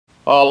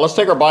Let's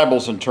take our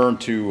Bibles and turn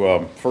to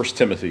 1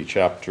 Timothy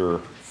chapter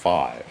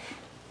 5.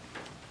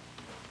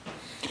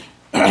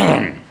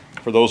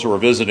 For those who are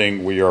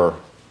visiting, we are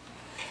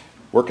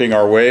working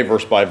our way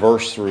verse by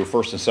verse through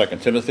 1 and 2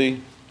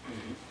 Timothy.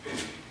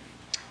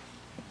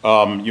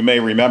 You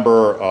may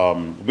remember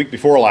the week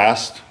before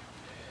last,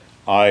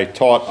 I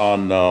taught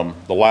on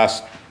the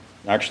last,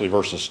 actually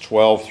verses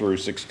 12 through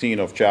 16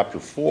 of chapter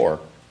 4,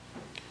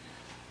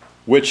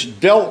 which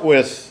dealt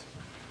with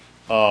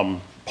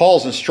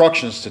Paul's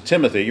instructions to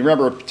Timothy. You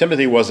remember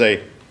Timothy was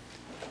a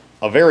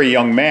very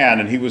young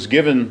man, and he was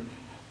given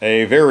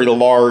a very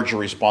large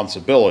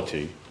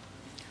responsibility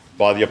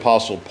by the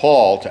Apostle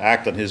Paul to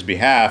act on his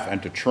behalf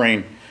and to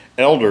train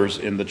elders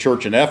in the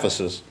church in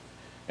Ephesus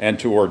and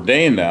to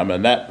ordain them.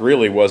 And that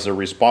really was a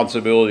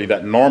responsibility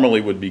that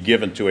normally would be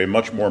given to a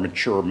much more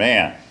mature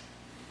man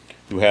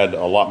who had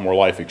a lot more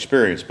life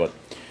experience. But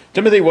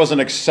Timothy was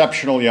an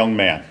exceptional young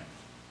man.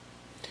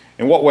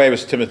 In what way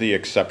was Timothy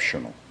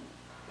exceptional?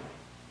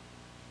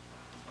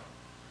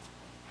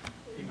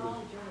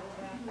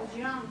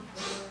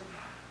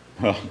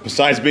 Well,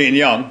 besides being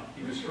young.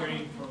 He was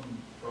trained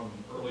from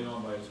early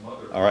on by his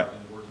mother. All right.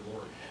 In the word of the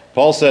Lord.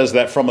 Paul says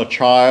that from a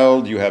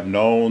child you have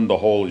known the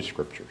Holy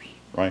Scriptures,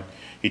 right?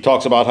 He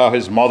talks about how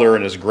his mother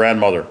and his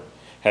grandmother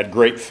had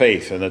great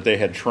faith and that they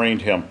had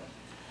trained him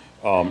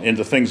in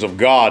the things of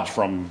God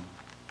from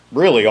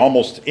really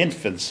almost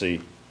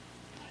infancy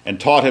and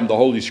taught him the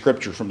Holy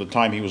Scriptures from the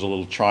time he was a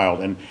little child.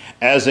 And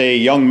as a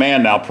young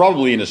man now,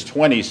 probably in his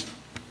 20s,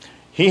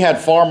 he had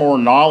far more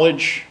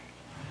knowledge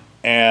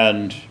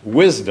and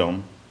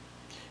wisdom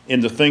in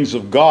the things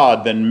of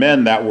God than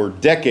men that were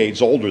decades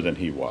older than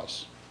he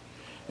was.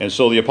 And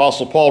so the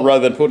Apostle Paul,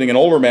 rather than putting an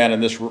older man in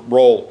this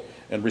role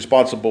and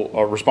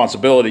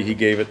responsibility, he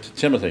gave it to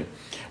Timothy.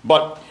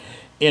 But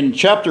in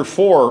chapter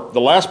 4,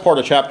 the last part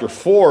of chapter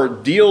 4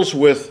 deals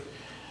with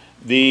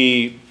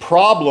the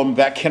problem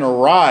that can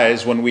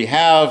arise when we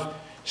have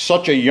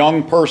such a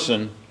young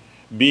person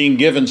being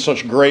given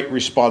such great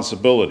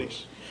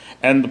responsibilities.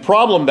 And the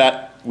problem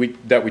that we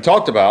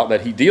talked about, that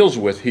he deals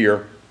with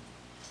here,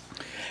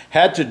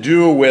 had to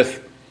do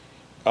with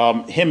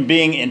him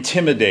being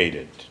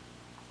intimidated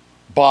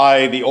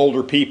by the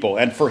older people,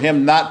 and for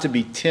him not to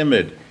be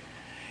timid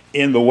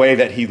in the way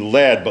that he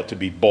led, but to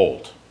be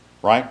bold,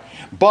 right?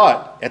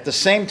 But at the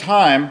same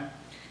time,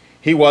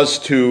 he was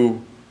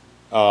to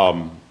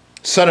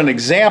set an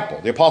example.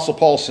 The Apostle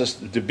Paul says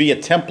to be a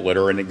template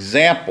or an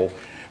example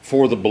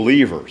for the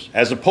believers,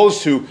 as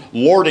opposed to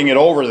lording it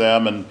over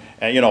them and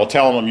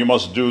telling them you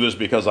must do this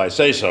because I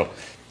say so.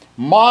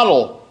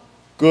 Model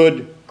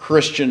good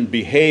Christian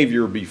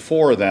behavior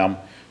before them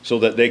so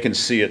that they can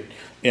see it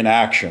in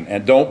action,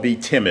 and don't be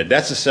timid.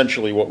 That's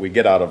essentially what we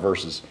get out of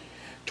verses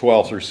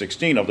 12 through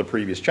 16 of the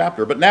previous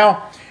chapter. But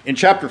now in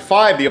chapter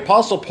 5, the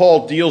Apostle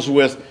Paul deals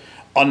with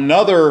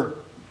another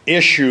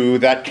issue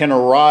that can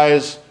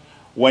arise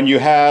when you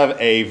have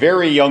a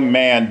very young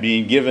man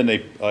being given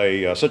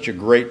such a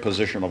great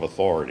position of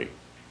authority.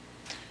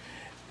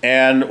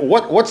 And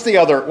what's the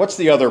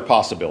other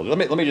possibility?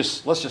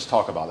 Let's just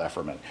talk about that for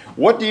a minute.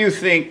 What do you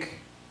think,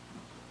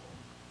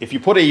 if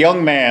you put a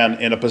young man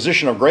in a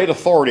position of great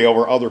authority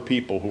over other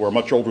people who are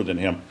much older than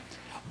him,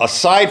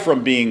 aside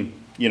from being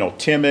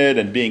timid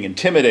and being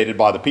intimidated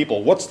by the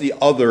people, what's the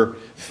other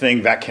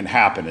thing that can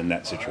happen in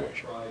that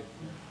situation?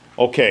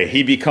 Okay,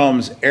 he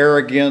becomes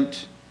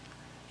arrogant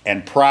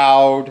and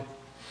proud.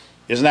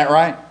 Isn't that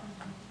right?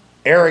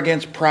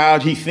 Arrogance,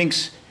 proud. He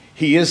thinks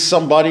he is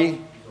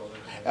somebody.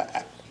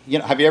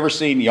 Have you ever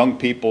seen young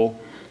people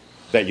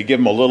that you give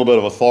them a little bit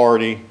of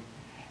authority,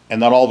 and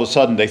then all of a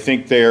sudden they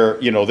think they're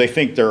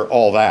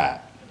all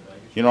that?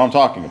 You know what I'm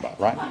talking about,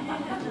 right?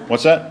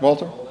 What's that,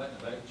 Walter? All that in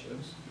a bag of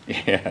chips.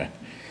 Yeah.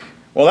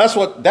 Well,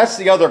 that's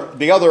the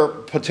other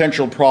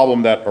potential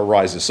problem that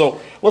arises.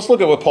 So let's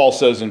look at what Paul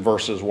says in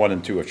verses 1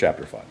 and 2 of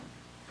chapter 5.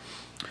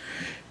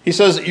 He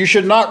says, "You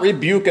should not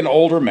rebuke an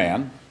older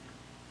man,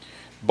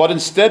 but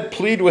instead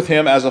plead with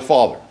him as a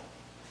father.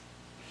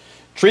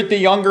 Treat the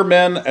younger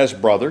men as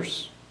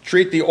brothers,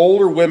 treat the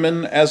older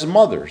women as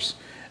mothers,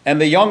 and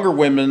the younger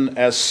women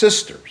as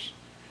sisters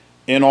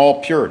in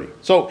all purity."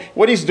 So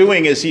what he's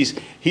doing is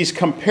he's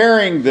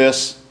comparing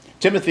this,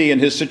 Timothy, in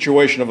his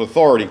situation of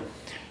authority,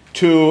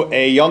 to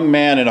a young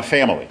man in a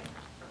family.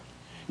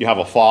 You have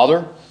a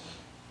father,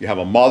 you have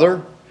a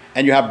mother,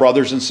 and you have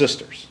brothers and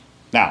sisters.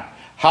 Now,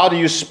 how do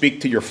you speak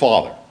to your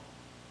father?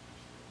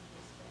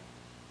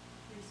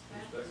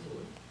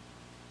 Respectfully.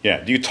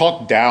 Yeah, do you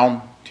talk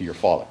down to your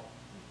father?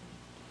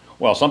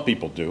 Well, some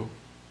people do,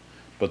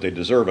 but they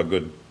deserve a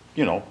good,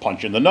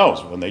 punch in the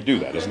nose when they do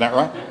that. Isn't that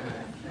right?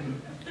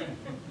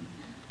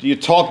 Do you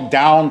talk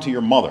down to your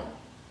mother?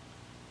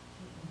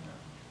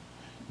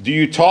 Do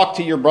you talk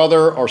to your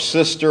brother or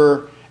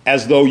sister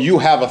as though you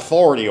have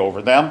authority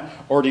over them,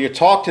 or do you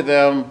talk to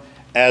them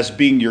as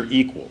being your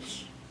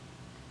equals?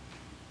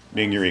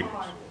 Being your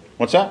equals.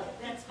 What's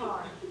that? That's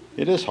hard.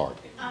 It is hard.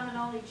 I'm an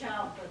only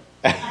child,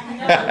 but I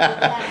know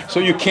that's So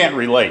you hard. can't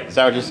relate. Is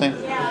that what you're saying?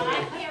 Yeah,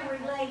 I can't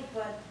relate,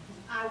 but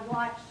I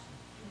watched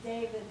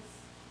David's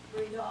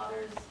 3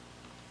 daughters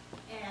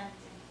and,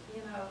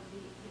 you know,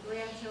 the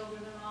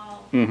grandchildren and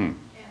all. Mm-hmm. And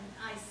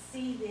I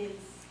see this,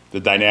 The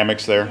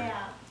dynamics there?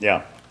 yeah,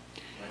 Yeah.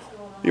 what's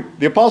going The, on.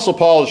 the Apostle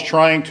Paul is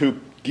trying to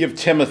give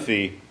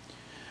Timothy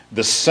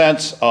the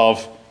sense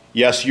of,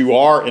 yes, you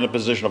are in a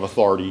position of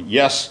authority.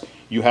 Yes,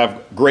 you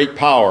have great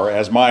power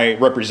as my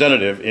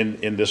representative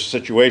in this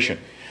situation.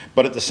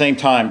 But at the same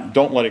time,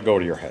 don't let it go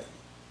to your head.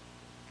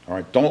 All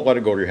right? Don't let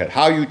it go to your head.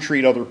 How you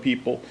treat other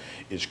people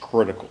is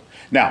critical.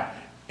 Now,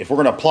 if we're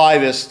going to apply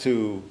this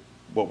to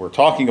what we're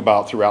talking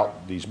about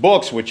throughout these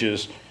books, which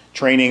is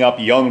training up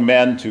young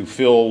men to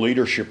fill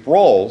leadership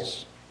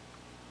roles,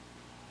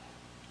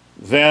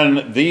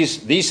 then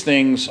these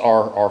things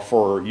are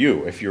for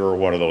you if you're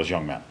one of those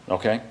young men,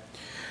 okay?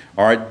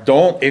 All right,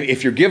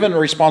 if you're given a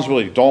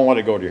responsibility, don't let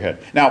it go to your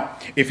head. Now,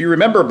 if you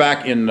remember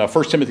back in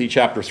 1 Timothy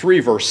chapter 3,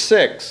 verse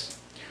 6,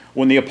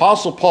 when the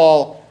Apostle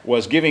Paul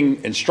was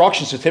giving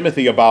instructions to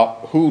Timothy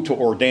about who to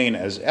ordain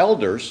as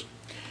elders,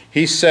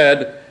 he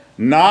said,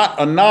 not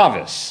a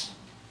novice.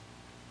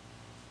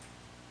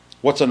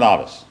 What's a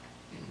novice?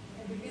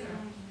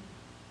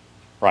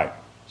 Right.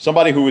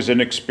 Somebody who is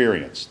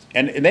inexperienced.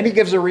 And then he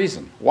gives a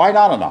reason. Why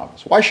not a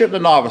novice? Why shouldn't a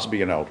novice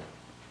be an elder?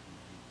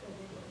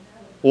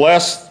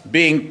 Lest,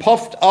 being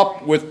puffed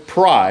up with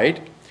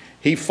pride,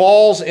 he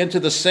falls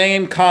into the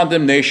same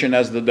condemnation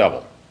as the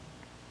devil.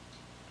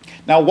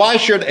 Now, why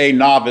should a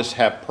novice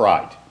have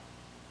pride?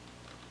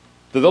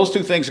 Do those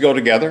two things go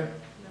together?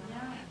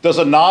 Does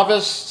a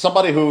novice,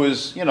 somebody who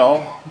is,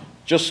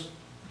 just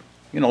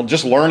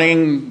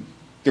learning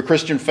the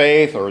Christian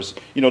faith, or is,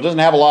 doesn't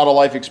have a lot of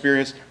life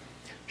experience,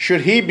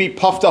 should he be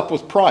puffed up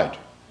with pride?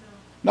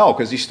 No,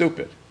 because he's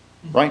stupid,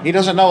 right? He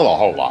doesn't know a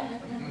whole lot.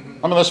 I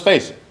mean, let's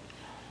face it.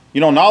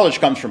 Knowledge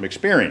comes from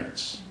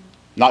experience,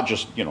 not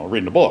just,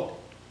 reading a book.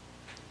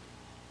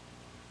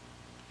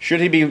 Should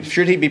he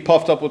be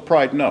puffed up with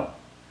pride? No.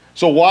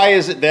 So why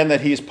is it then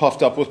that he's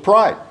puffed up with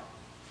pride?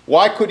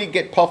 Why could he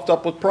get puffed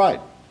up with pride?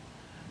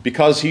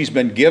 Because he's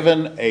been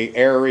given an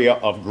area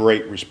of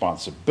great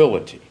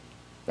responsibility.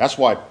 That's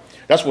what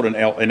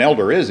an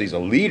elder is. He's a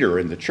leader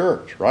in the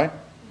church, right?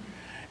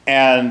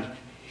 And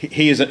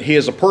he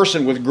is a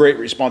person with great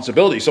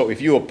responsibility. So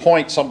if you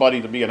appoint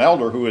somebody to be an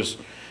elder who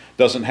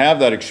doesn't have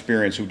that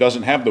experience, who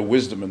doesn't have the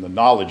wisdom and the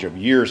knowledge of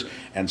years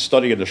and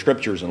studying the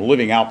scriptures and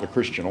living out the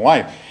Christian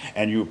life,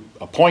 and you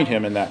appoint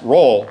him in that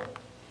role,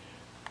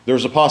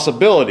 there's a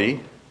possibility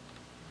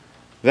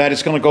that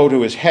it's going to go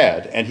to his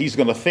head, and he's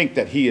going to think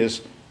that he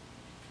is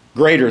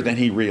greater than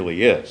he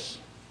really is.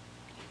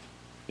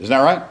 Isn't that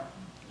right?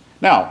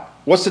 Now,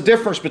 what's the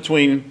difference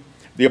between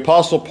the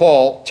Apostle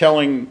Paul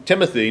telling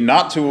Timothy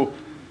not to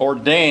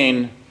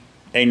ordain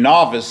a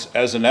novice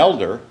as an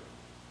elder,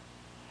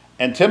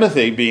 and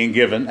Timothy being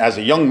given, as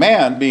a young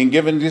man, being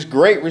given this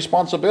great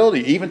responsibility,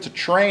 even to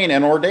train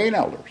and ordain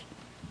elders?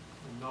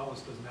 The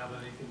novice doesn't have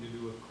anything to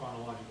do with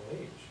chronological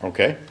age.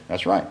 Okay,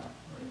 that's right.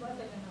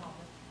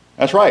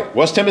 That's right.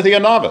 Was Timothy a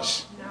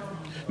novice?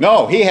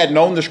 No, he had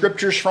known the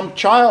scriptures from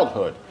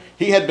childhood.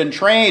 He had been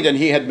trained, and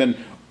he had been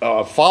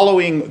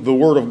following the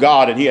word of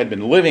God, and he had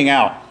been living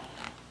out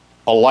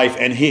a life,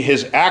 and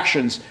his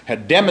actions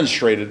had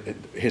demonstrated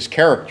his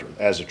character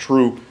as a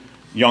true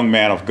young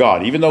man of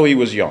God. Even though he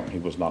was young, he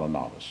was not a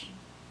novice.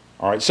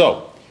 All right,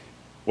 so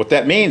what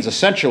that means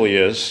essentially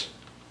is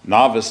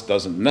novice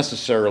doesn't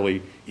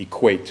necessarily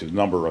equate to the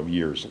number of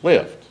years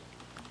lived.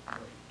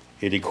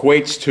 It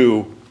equates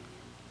to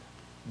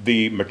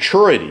the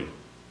maturity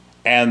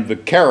and the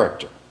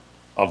character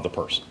of the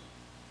person,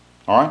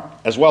 all right,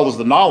 as well as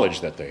the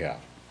knowledge that they have.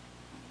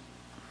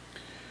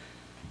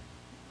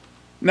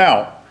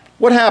 Now,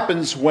 what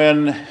happens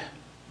when,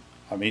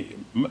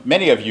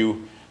 many of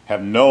you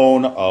have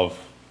known of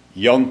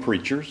young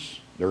preachers.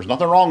 There's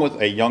nothing wrong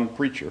with a young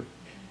preacher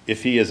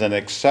if he is an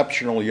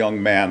exceptional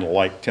young man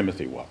like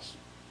Timothy was.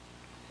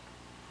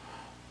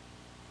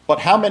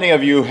 But how many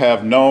of you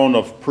have known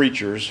of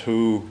preachers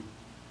who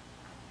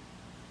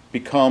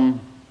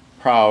become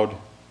proud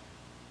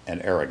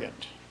and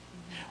arrogant?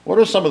 What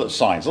are some of the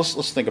signs?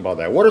 Let's think about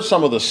that. What are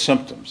some of the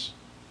symptoms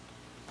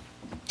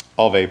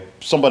of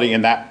somebody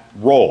in that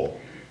role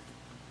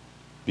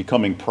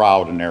becoming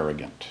proud and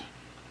arrogant?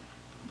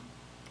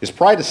 Is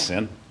pride a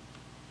sin?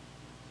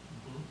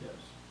 Yes.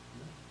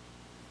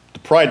 The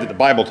pride that the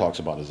Bible talks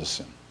about is a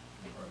sin.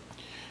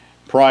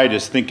 Pride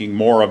is thinking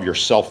more of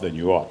yourself than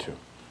you ought to.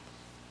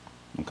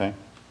 Okay?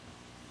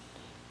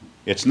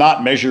 It's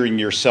not measuring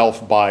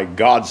yourself by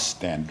God's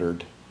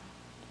standard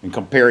and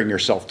comparing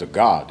yourself to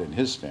God and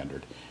his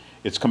standard.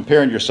 It's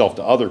comparing yourself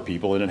to other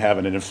people and then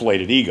having an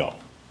inflated ego.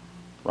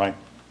 Right?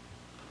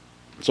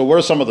 So what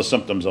are some of the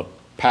symptoms of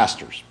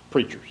pastors,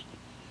 preachers,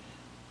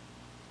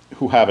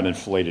 who have an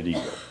inflated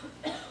ego?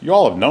 You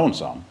all have known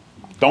some.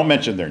 Don't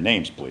mention their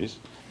names, please.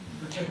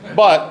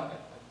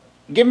 But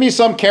give me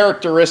some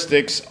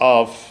characteristics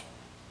of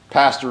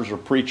pastors or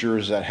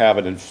preachers that have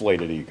an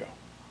inflated ego.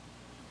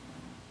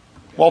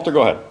 Walter,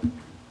 go ahead.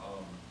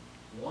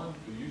 One,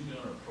 they're usually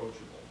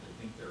unapproachable.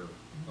 They think they're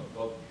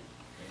above you,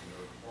 and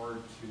they're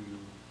hard to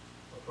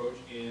approach,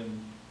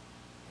 and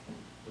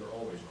they're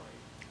always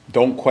right.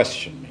 Don't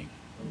question me.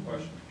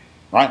 question.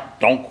 Right?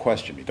 Don't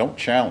question me. Don't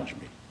challenge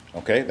me.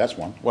 Okay, that's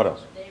one. What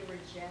else? They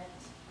reject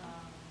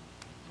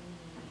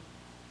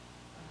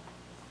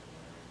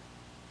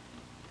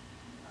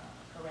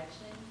any,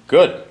 correction.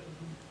 Good.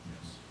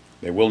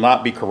 They will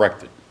not be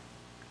corrected.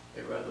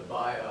 They'd rather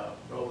buy a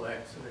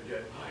Rolex and a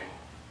jet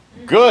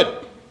plane.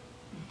 Good.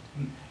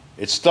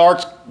 It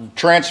starts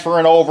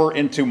transferring over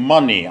into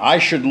money. I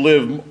should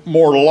live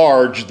more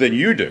large than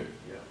you do.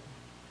 Yeah.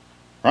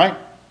 Right?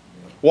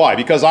 Why?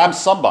 Because I'm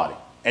somebody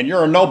and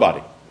you're a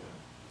nobody.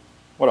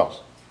 What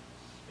else?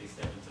 They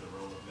step into the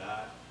role of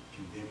God,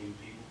 condemning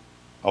people.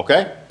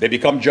 Okay? They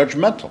become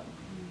judgmental.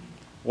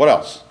 What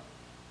else?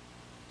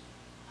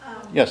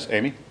 Yes,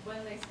 Amy?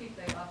 When they speak,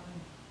 they often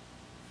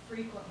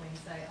frequently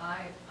say,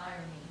 I or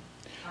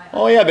me.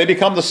 Oh yeah, they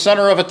become the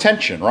center of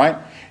attention, right?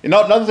 You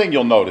know, another thing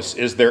you'll notice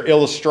is their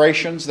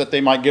illustrations that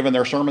they might give in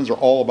their sermons are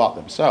all about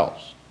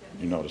themselves.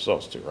 You notice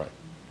those too, right?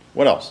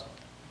 What else?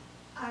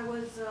 I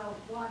was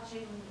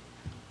watching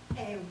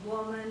a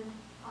woman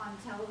on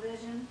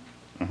television,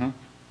 Mm-hmm.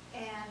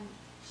 and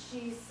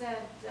she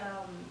said,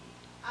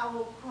 I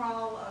will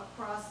crawl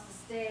across the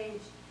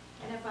stage,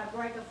 and if I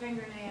break a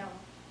fingernail,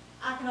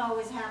 I can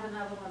always have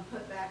another one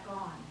put back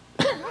on.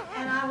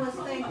 And I was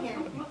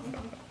thinking,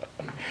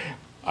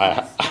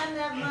 spend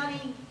that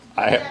money,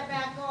 put that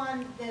back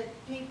on that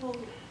people,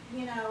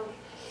 you know,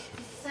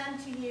 send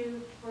to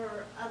you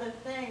for other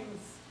things.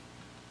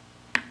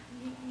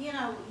 You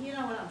know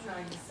what I'm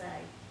trying to say.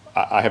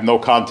 I have no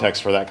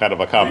context for that kind of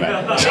a comment.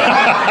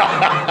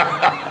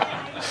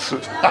 She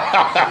would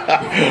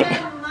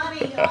spend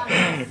money on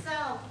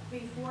herself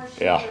before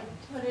she Yeah. would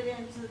put it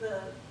into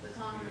the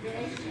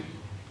congregation.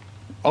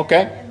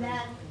 Okay. And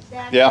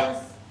that Yeah.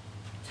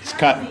 just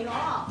kind- turns me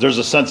off. There's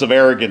a sense of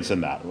arrogance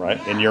in that, right?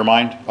 In your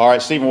mind? All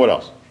right, Stephen, what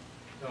else?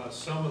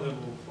 Some of them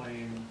will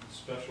claim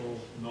special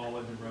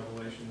knowledge and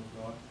revelation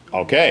of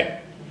God. Okay.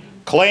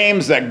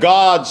 Claims that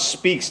God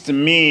speaks to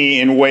me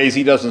in ways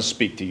he doesn't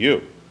speak to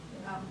you.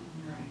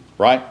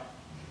 Right?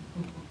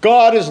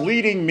 God is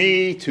leading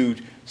me to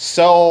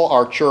sell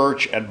our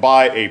church and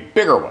buy a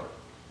bigger one.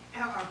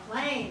 Or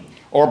plane.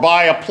 Or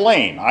buy a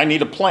plane. I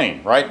need a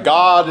plane, right?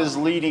 God is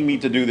leading me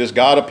to do this.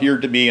 God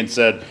appeared to me and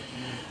said,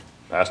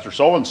 Pastor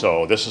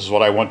so-and-so, this is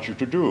what I want you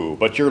to do.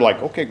 But you're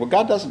like, okay, well,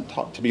 God doesn't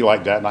talk to me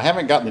like that, and I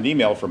haven't gotten an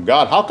email from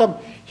God. How come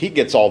he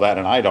gets all that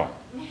and I don't?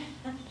 The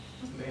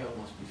mail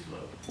must be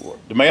slow.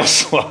 The mail's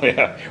slow,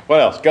 yeah.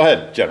 What else? Go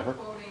ahead, Jennifer.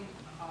 Quoting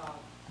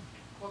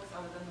books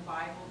other than the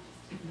Bible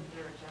just to fit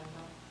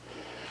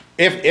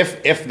their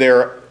agenda. If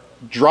they're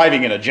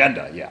driving an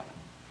agenda, yeah.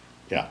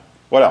 Yeah.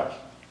 What else?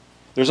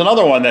 There's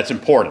another one that's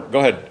important. Go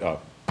ahead, Diane.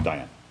 They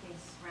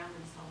surround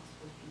themselves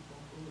with people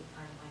who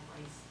are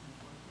likewise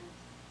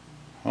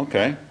important.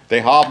 Okay.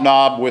 They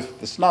hobnob with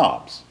the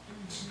snobs.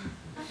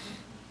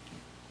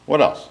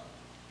 What else?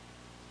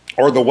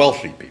 Or the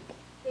wealthy people.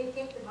 They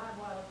take the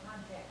Bible out of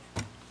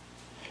context.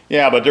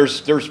 Yeah, but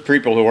there's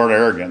people who aren't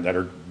arrogant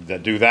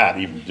that do that.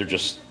 Even they're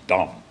just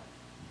dumb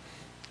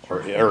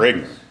or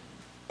ignorant.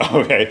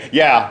 Okay.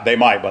 Yeah, they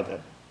might,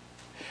 but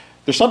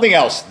there's something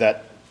else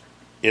that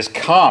is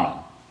common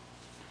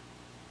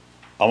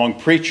among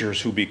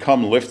preachers who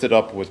become lifted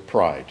up with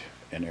pride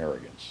and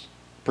arrogance,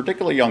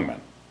 particularly young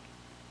men.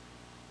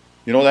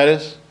 You know what that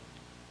is?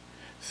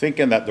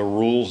 Thinking that the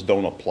rules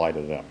don't apply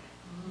to them.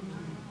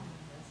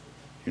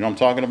 You know what I'm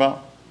talking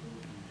about?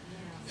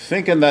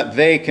 Thinking that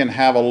they can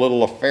have a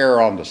little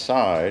affair on the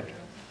side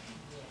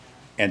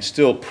and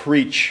still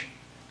preach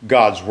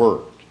God's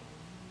word.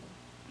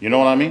 You know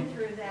what I mean?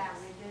 Through that,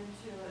 we've been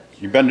to a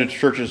church. You've been to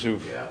churches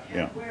who've, Yeah.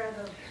 yeah. Where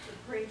the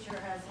preacher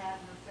has had an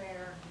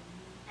affair.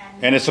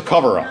 And it's a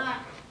cover-up.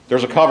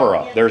 There's a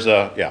cover-up. There's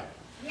a, yeah.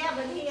 Yeah,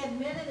 but he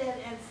admitted it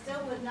and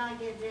still would not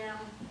get down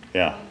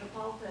Yeah. from the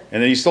pulpit.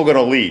 And then he's still going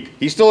to lead.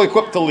 He's still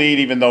equipped to lead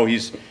even though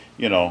he's,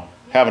 you know,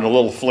 having a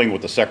little fling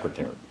with the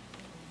secretary.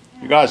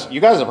 You guys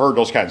have heard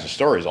those kinds of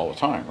stories all the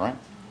time, right?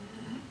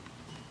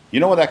 You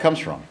know where that comes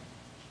from?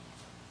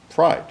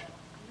 Pride.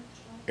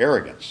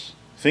 Arrogance.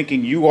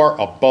 Thinking you are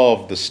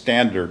above the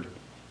standard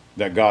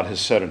that God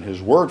has set in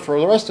his word for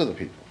the rest of the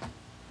people.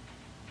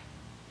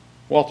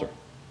 Walter.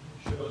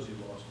 Shows he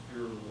lost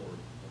fear of the Lord.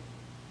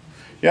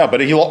 Yeah,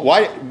 but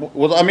why?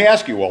 Well, let me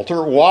ask you,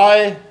 Walter.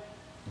 Why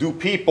do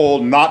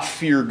people not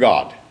fear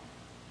God?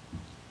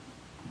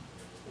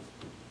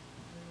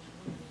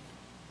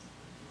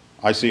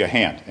 I see a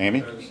hand.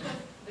 Amy?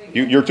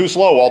 You're too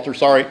slow, Walter.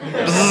 Sorry.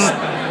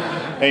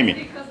 Amy.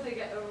 Because they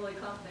get overly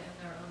confident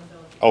in their own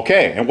ability.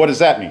 Okay, and what does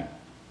that mean?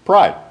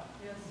 Pride.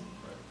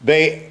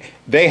 Yes.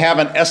 They have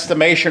an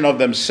estimation of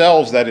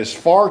themselves that is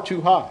far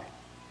too high.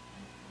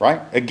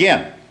 Right?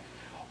 Again,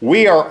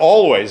 we are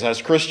always,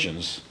 as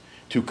Christians,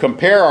 to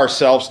compare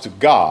ourselves to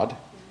God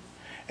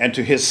and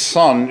to his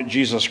Son,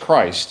 Jesus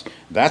Christ.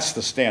 That's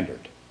the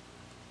standard.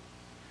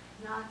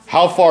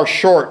 How far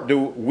short do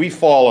we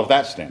fall of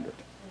that standard?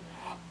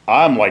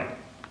 I'm like,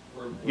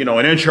 you know,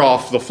 an inch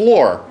off the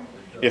floor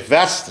if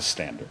that's the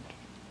standard.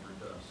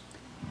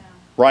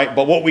 Right?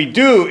 But what we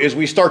do is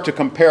we start to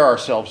compare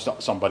ourselves to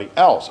somebody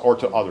else or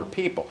to other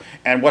people.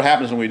 And what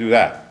happens when we do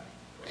that?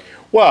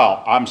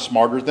 Well, I'm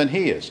smarter than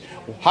he is.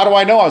 How do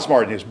I know I'm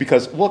smarter than he is?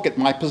 Because look at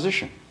my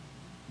position.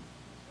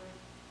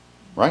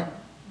 Right?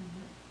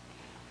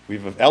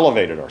 We've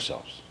elevated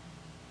ourselves.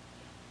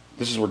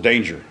 This is where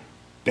danger.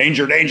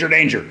 Danger, danger,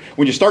 danger.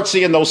 When you start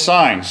seeing those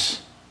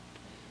signs,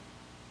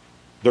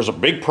 there's a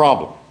big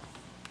problem.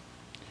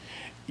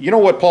 You know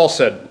what Paul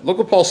said? Look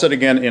what Paul said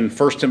again in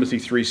 1 Timothy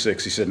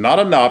 3:6. He said, not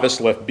a novice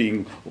left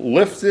being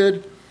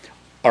lifted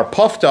or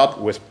puffed up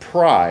with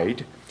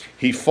pride,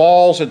 he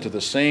falls into the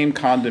same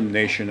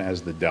condemnation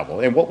as the devil.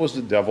 And what was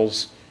the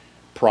devil's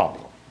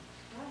problem?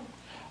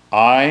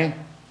 I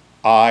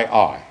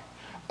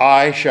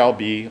shall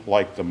be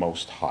like the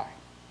Most High.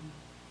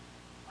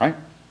 Right?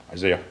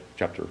 Isaiah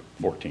chapter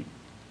 14,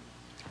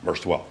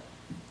 verse 12.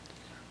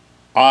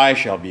 I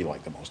shall be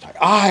like the Most High.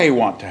 I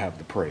want to have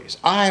the praise.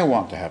 I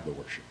want to have the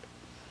worship.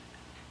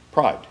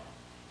 Pride.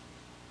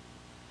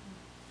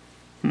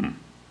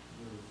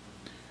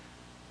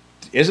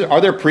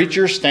 Are there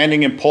preachers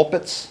standing in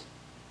pulpits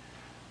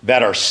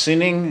that are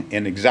sinning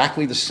in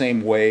exactly the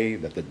same way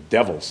that the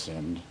devil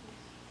sinned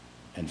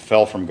and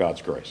fell from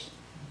God's grace?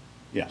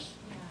 Yes.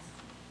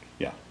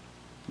 Yeah,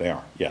 they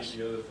are. Yes.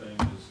 The other thing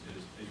is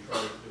they're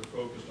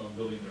focused on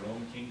building their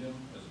own kingdom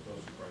as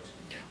opposed to Christ's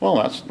kingdom. Well,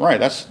 that's right.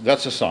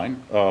 That's a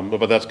sign.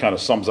 But that kind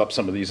of sums up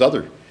some of these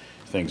other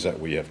things that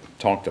we have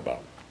talked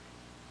about.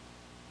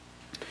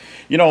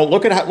 You know,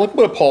 look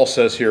what Paul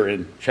says here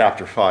in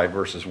chapter 5,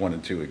 verses 1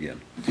 and 2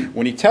 again.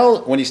 When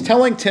he's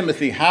telling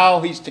Timothy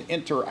how he's to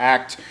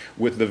interact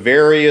with the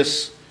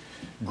various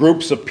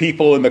groups of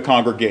people in the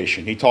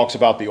congregation, he talks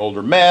about the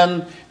older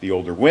men, the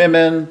older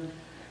women,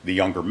 the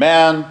younger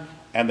men,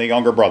 and the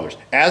younger brothers.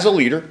 As a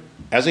leader,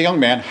 as a young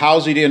man,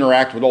 how's he to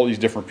interact with all these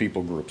different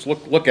people groups?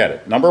 Look at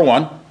it. Number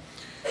one,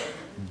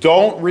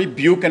 don't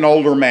rebuke an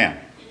older man.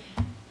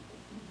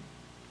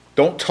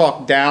 Don't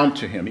talk down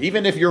to him,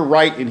 even if you're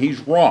right and he's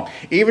wrong.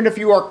 Even if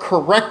you are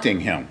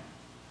correcting him.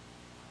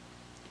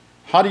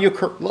 How do you,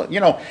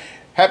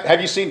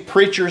 have you seen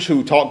preachers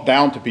who talk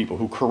down to people,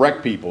 who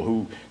correct people,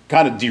 who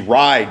kind of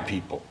deride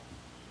people?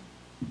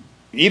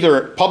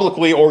 Either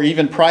publicly or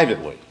even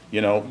privately.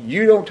 You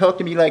don't talk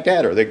to me like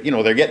that, or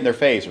they're getting their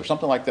face or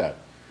something like that.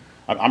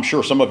 I'm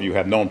sure some of you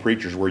have known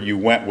preachers where you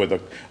went with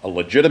a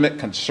legitimate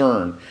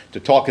concern to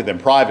talk to them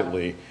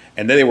privately,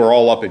 and then they were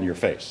all up in your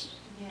face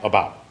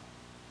about it.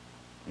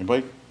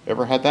 Anybody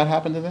ever had that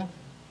happen to them?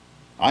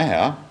 I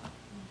have.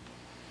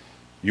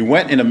 You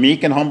went in a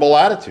meek and humble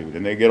attitude,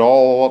 and they get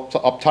all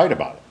uptight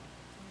about it.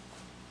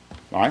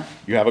 All right?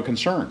 You have a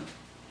concern.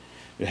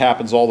 It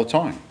happens all the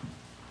time.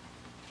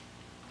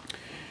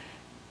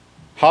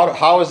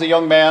 How is the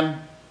young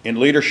man in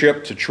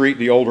leadership to treat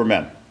the older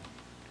men?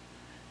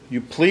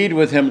 You plead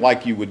with him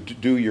like you would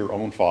do your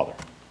own father.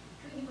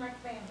 Treat him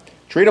like family.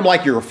 Treat him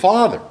like your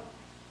father.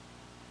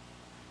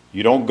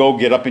 You don't go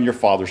get up in your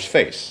father's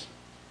face.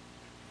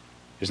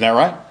 Isn't that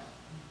right?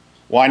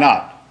 Why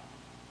not?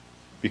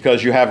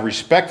 Because you have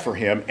respect for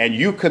him and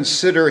you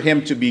consider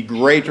him to be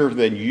greater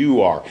than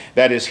you are.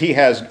 That is, he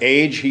has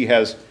age, he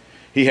has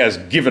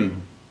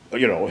given,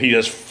 he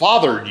has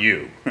fathered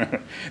you.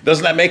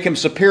 Doesn't that make him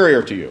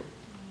superior to you?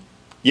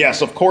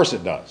 Yes, of course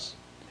it does.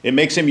 It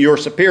makes him your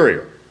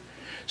superior.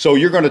 So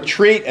you're going to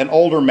treat an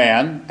older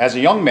man, as a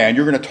young man,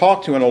 you're going to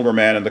talk to an older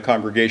man in the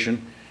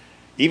congregation.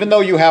 Even though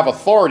you have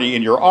authority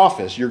in your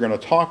office, you're going to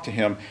talk to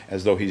him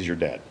as though he's your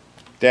dad.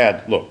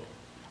 Dad, look,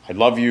 I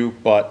love you,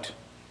 but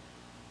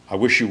I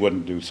wish you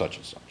wouldn't do such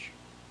and such.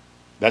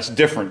 That's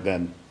different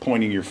than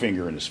pointing your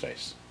finger in his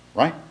face,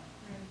 right?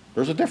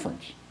 There's a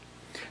difference.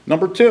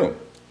 Number two,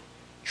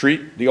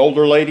 treat the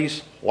older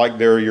ladies like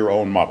they're your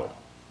own mother.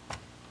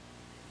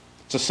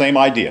 It's the same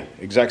idea,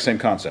 exact same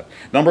concept.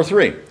 Number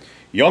three,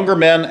 younger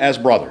men as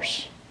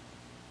brothers.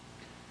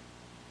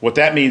 What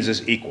that means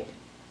is equal.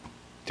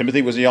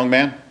 Timothy was a young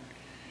man.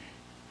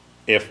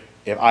 If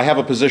I have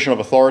a position of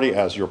authority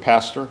as your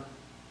pastor,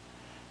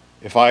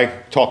 if I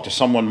talk to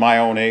someone my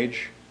own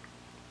age,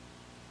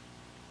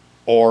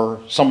 or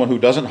someone who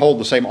doesn't hold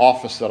the same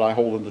office that I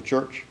hold in the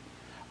church,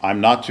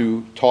 I'm not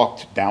to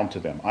talk down to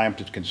them. I am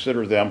to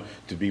consider them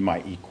to be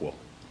my equal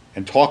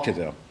and talk to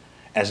them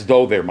as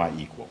though they're my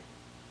equal.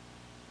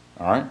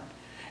 All right?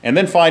 And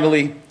then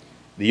finally,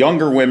 the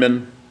younger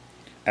women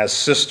as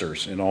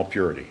sisters in all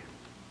purity.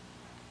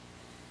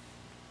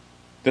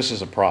 This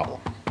is a problem.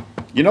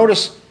 You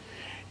notice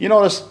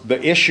the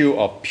issue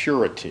of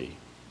purity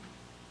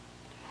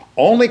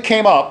only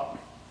came up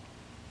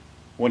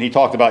when he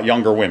talked about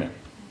younger women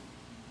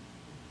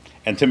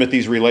and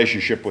Timothy's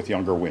relationship with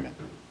younger women.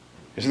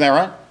 Isn't that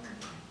right?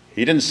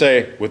 He didn't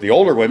say with the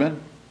older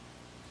women,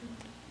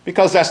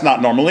 because that's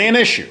not normally an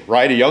issue,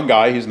 right? A young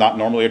guy, he's not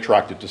normally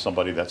attracted to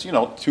somebody that's,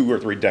 2 or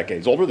 3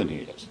 decades older than he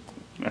is.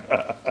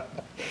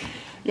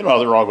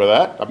 Nothing wrong with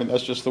that. I mean,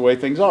 that's just the way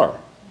things are.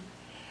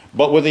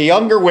 But with the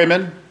younger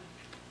women,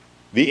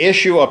 the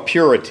issue of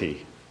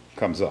purity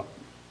comes up.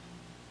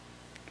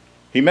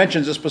 He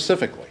mentions it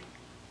specifically.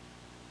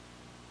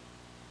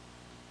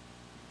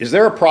 Is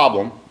there a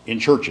problem in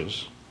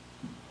churches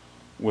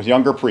with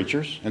younger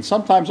preachers, and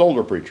sometimes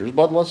older preachers,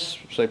 but let's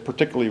say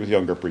particularly with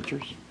younger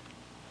preachers,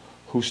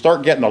 who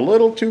start getting a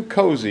little too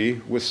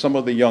cozy with some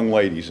of the young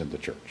ladies in the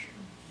church.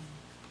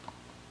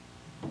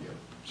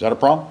 Is that a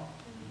problem?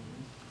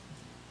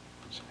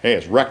 Hey,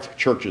 it's wrecked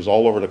churches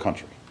all over the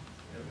country.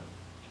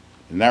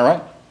 Isn't that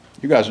right?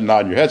 You guys are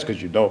nodding your heads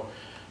because you know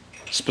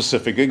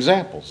specific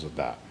examples of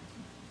that.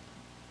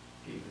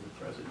 Even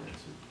the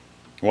presidency.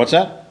 What's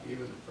that?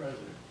 Even the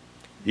president.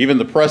 Even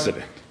the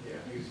president. Yeah,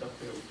 he's up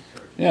there with the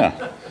church.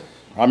 Yeah.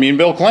 I mean,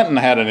 Bill Clinton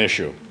had an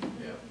issue,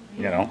 Yeah.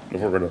 you know,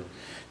 if we're going to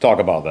talk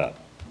about that.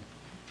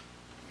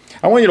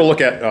 I want you to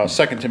look at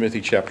 2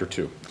 Timothy chapter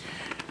 2.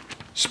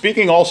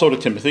 Speaking also to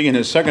Timothy in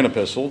his second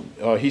epistle,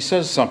 he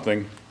says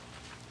something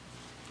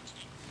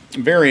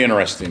very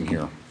interesting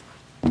here.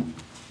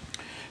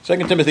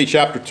 2 Timothy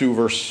chapter 2,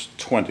 verse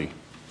 20.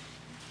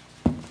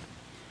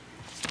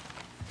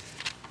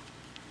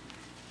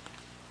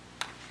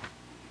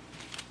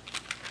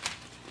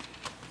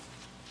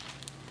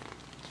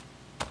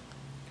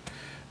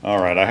 All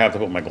right, I have to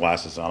put my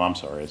glasses on. I'm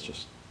sorry, it's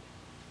just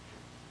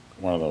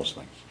one of those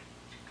things.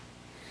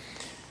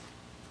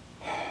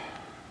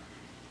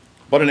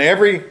 But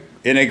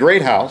in a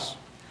great house,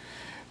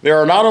 there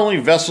are not only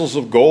vessels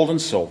of gold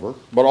and silver,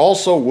 but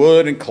also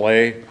wood and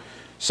clay,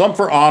 some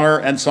for honor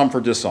and some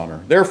for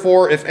dishonor.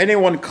 Therefore, if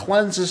anyone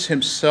cleanses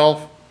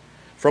himself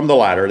from the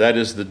latter, that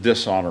is the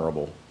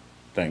dishonorable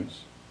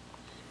things,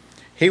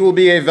 he will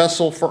be a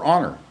vessel for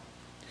honor,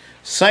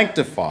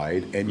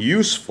 sanctified and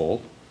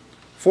useful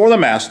for the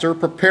master,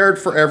 prepared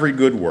for every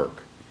good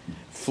work.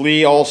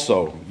 Flee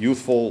also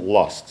youthful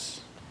lusts,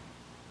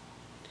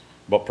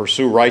 but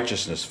pursue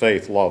righteousness,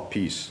 faith, love,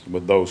 peace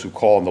with those who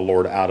call on the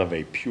Lord out of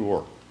a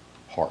pure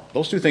heart.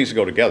 Those two things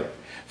go together.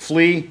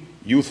 Flee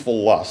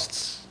youthful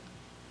lusts,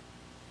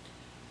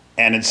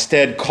 and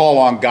instead call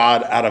on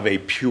God out of a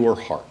pure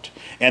heart.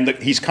 And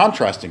he's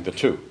contrasting the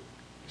two.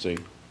 See,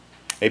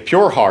 a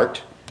pure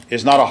heart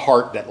is not a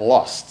heart that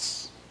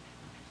lusts.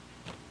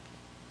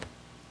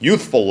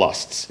 Youthful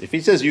lusts. If he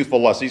says youthful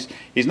lusts,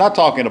 he's not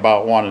talking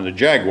about wanting a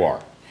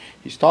Jaguar.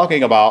 He's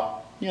talking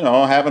about, you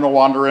know, having a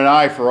wandering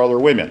eye for other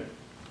women.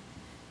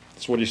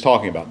 That's what he's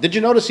talking about. Did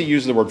you notice he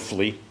used the word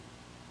flee?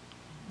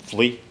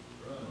 Flee.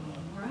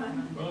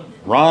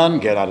 Run,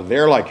 get out of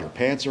there like your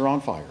pants are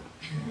on fire.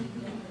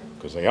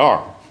 Because they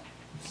are.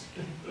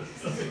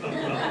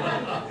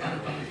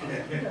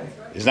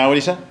 Isn't that what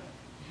he said?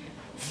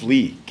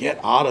 Flee, get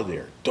out of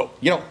there. Don't,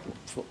 you know,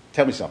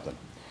 tell me something.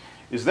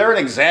 Is there an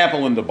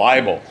example in the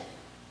Bible,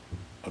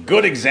 a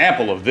good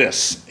example of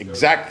this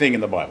exact thing in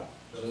the Bible?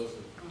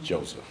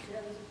 Joseph.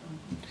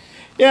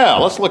 Yeah,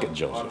 let's look at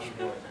Joseph.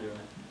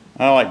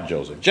 I like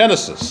Joseph.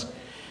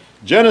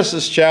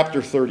 Genesis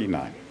chapter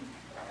 39.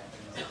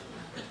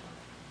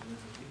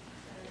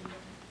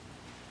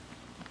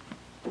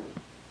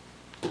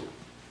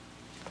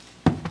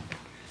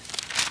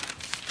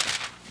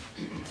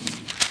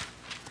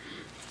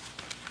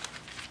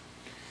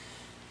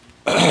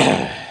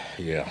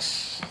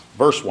 Yes.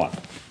 Verse 1.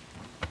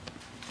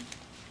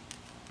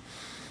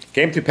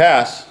 Came to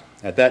pass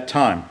at that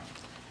time.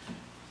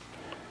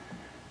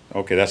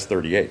 Okay, that's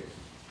 38.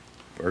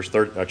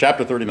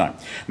 Chapter 39.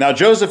 Now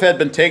Joseph had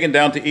been taken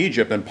down to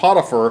Egypt, and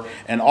Potiphar,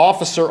 an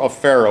officer of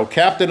Pharaoh,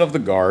 captain of the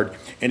guard,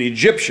 an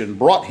Egyptian,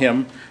 brought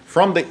him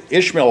from the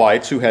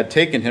Ishmaelites who had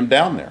taken him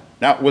down there.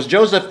 Now, was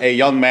Joseph a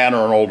young man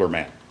or an older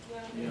man?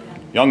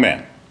 Young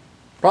man.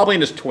 Probably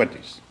in his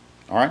 20s.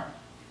 All right?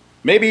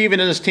 Maybe even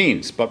in his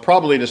teens, but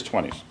probably in his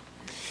 20s.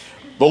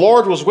 The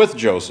Lord was with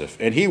Joseph,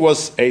 and he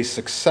was a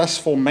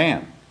successful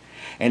man.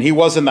 And he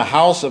was in the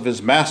house of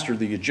his master,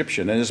 the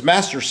Egyptian. And his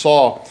master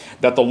saw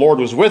that the Lord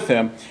was with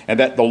him, and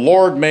that the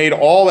Lord made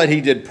all that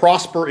he did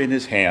prosper in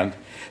his hand.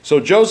 So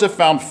Joseph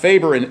found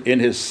favor in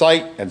his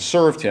sight and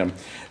served him.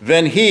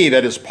 Then he,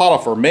 that is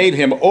Potiphar, made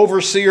him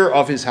overseer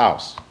of his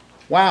house.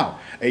 Wow.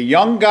 A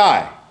young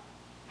guy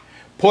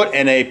put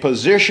in a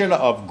position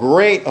of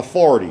great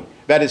authority.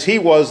 That is, he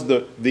was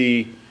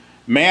the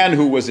man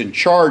who was in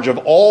charge of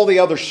all the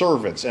other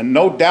servants. And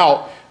no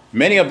doubt,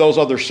 many of those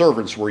other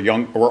servants were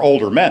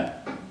older men.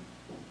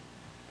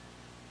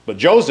 But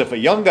Joseph, a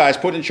young guy, is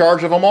put in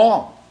charge of them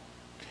all.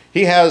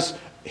 He has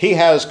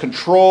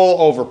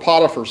control over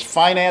Potiphar's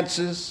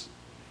finances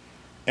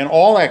and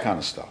all that kind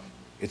of stuff.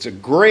 It's a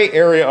great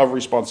area of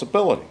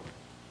responsibility.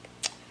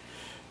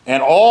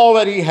 And all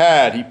that he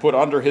had, he put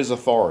under his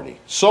authority.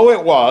 So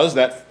it was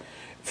that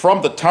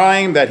from the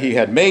time that he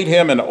had made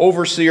him an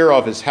overseer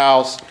of his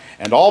house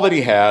and all that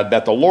he had,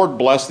 that the Lord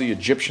blessed the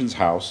Egyptian's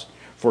house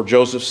for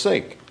Joseph's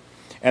sake.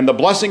 And the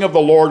blessing of the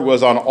Lord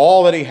was on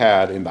all that he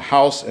had in the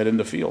house and in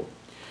the field.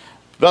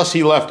 Thus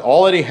he left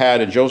all that he had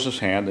in Joseph's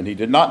hand, and he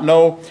did not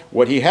know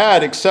what he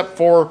had except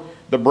for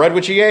the bread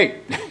which he ate.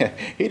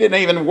 He didn't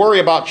even worry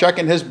about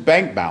checking his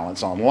bank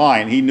balance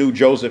online. He knew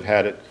Joseph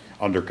had it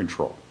under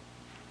control.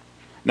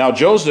 Now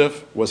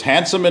Joseph was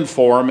handsome in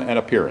form and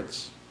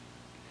appearance.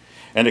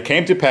 And it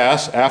came to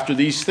pass after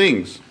these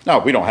things. Now,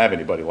 we don't have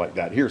anybody like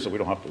that here, so we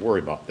don't have to worry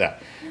about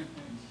that,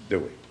 do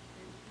we?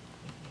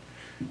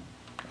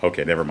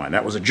 Okay, never mind.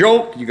 That was a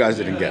joke. You guys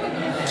didn't get it.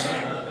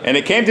 And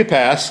it came to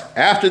pass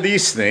after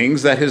these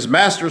things that his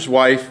master's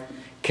wife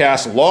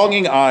cast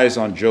longing eyes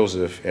on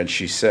Joseph, and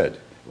she said,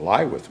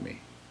 "Lie with me."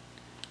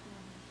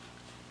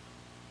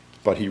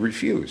 But he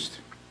refused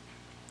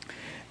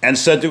and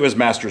said to his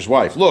master's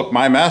wife, "Look,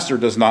 my master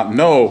does not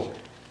know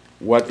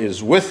what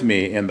is with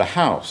me in the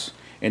house,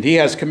 and he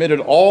has committed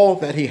all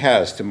that he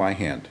has to my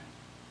hand.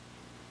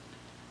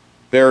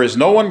 There is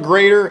no one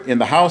greater in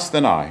the house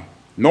than I,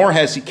 nor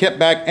has he kept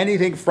back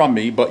anything from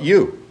me but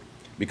you,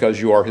 because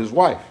you are his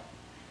wife.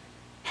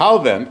 How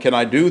then can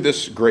I do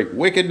this great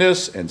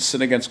wickedness and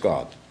sin against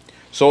God?"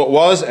 So it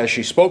was, as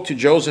she spoke to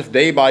Joseph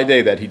day by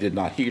day, that he did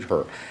not heed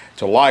her,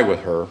 to lie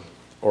with her,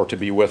 or to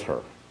be with her.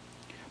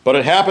 But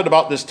it happened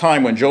about this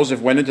time, when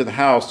Joseph went into the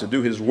house to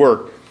do his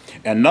work,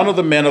 and none of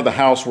the men of the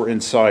house were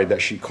inside,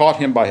 that she caught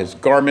him by his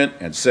garment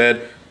and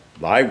said,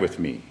 "Lie with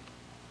me."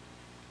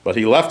 But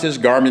he left his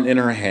garment in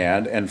her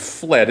hand and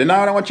fled. And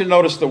now I want you to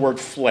notice the word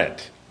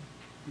fled.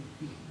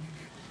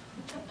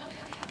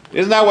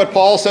 Isn't that what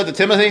Paul said to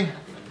Timothy?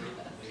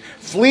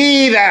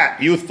 Flee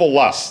that youthful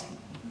lust,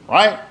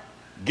 right?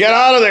 Get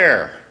out of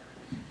there.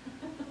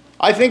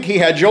 I think he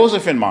had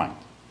Joseph in mind.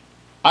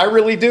 I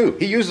really do.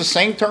 He used the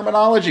same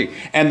terminology,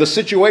 and the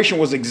situation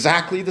was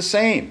exactly the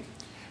same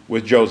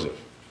with Joseph.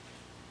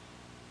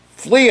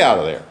 Flee out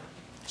of there.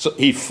 So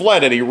he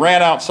fled and he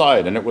ran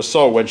outside, and it was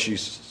so when she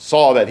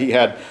saw that he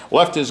had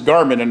left his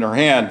garment in her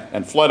hand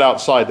and fled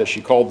outside, that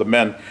she called the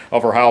men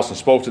of her house and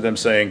spoke to them,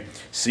 saying,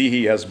 "See,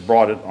 he has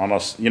brought it on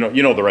us." You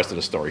know the rest of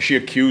the story. She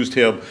accused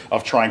him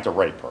of trying to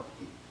rape her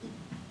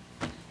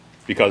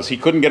because he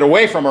couldn't get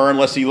away from her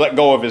unless he let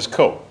go of his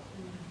coat.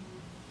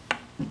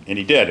 And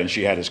he did, and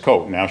she had his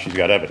coat, and now she's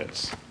got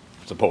evidence,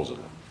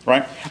 supposedly,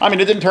 right? I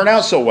mean, it didn't turn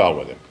out so well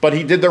with him, but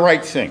he did the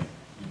right thing,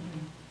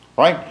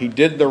 right? He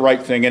did the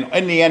right thing, and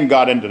in the end,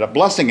 God ended up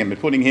blessing him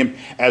and putting him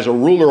as a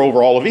ruler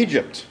over all of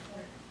Egypt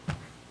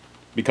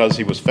because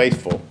he was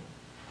faithful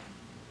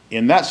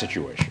in that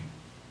situation,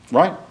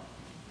 right?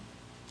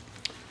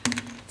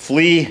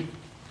 Flee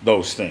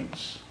those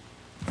things.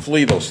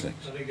 Flee those things.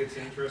 I think it's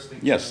interesting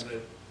Yes.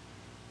 that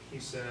he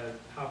said,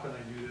 "How can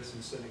I do this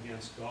and sin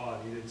against God?"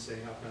 He didn't say,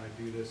 "How can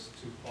I do this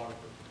to Potiphar?"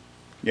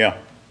 Yeah,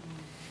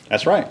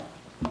 that's right.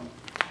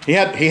 He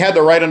had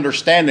the right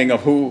understanding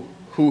of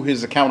who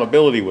his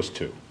accountability was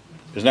to.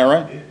 Isn't that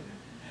right?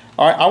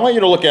 All right, I want you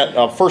to look at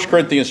 1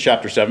 Corinthians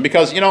chapter 7,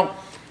 because,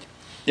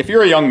 if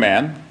you're a young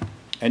man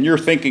and you're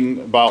thinking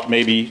about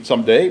maybe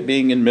someday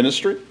being in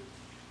ministry,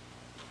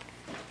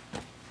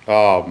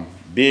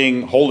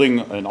 holding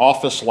an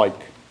office like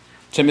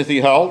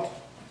Timothy held,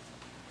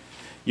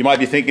 you might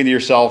be thinking to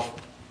yourself,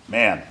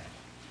 man,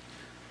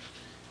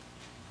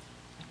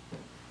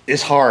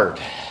 it's hard.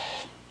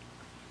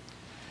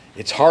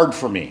 It's hard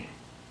for me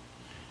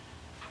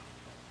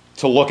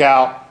to look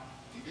out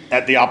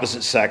at the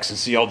opposite sex and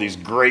see all these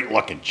great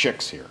looking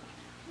chicks here.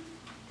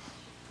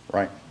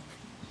 Right?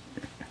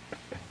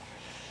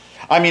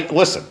 I mean,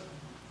 listen.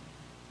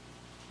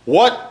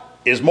 What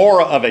is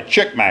more of a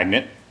chick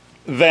magnet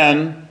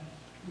than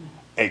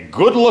a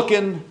good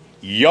looking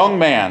young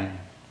man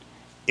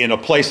in a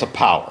place of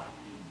power?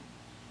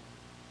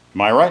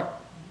 Am I right?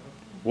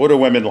 What do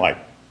women like?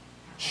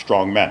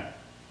 Strong men.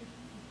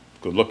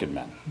 Good looking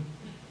men.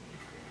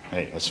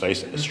 Hey, let's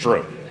face it, it's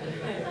true.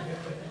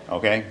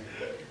 Okay?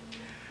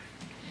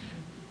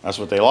 That's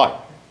what they like.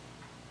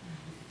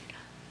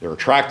 They're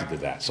attracted to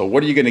that. So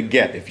what are you going to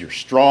get if you're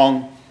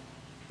strong,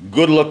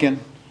 good looking,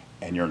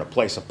 and you're in a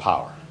place of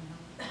power?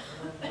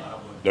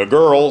 The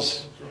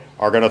girls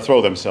are going to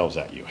throw themselves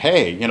at you.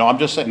 Hey, I'm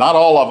just saying, not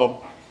all of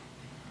them,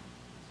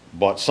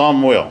 but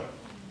some will.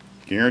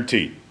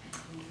 Guaranteed.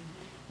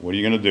 What are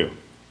you going to do?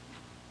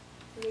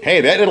 Hey,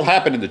 it'll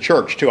happen in the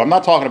church too. I'm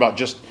not talking about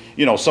just,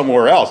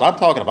 somewhere else. I'm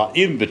talking about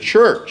in the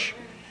church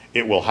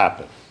it will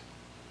happen.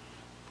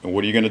 And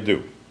what are you going to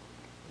do?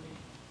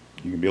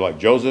 You can be like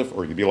Joseph,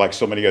 or you can be like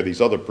so many of these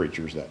other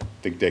preachers that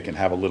think they can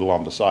have a little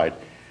on the side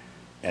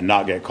and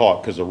not get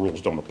caught because the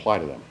rules don't apply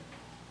to them.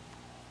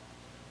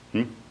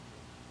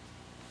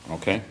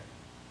 Okay.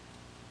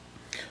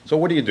 So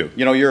what do?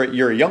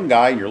 You're a young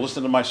guy and you're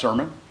listening to my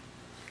sermon.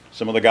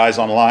 Some of the guys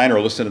online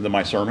are listening to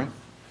my sermon.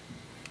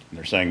 And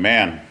they're saying,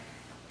 man,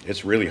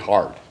 it's really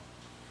hard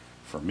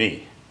for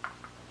me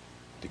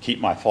to keep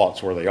my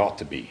thoughts where they ought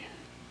to be.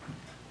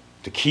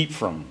 To keep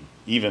from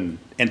even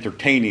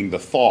entertaining the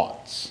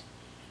thoughts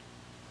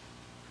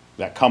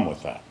that come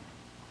with that.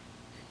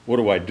 What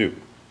do I do?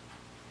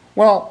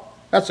 Well,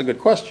 that's a good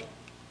question.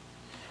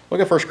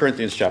 Look at 1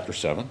 Corinthians chapter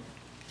 7,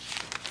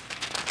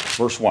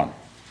 verse 1.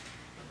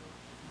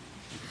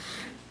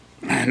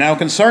 Now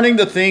concerning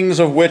the things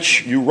of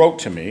which you wrote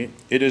to me,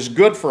 it is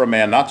good for a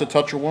man not to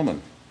touch a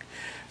woman.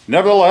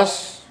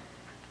 Nevertheless,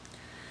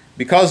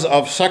 because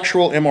of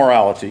sexual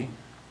immorality,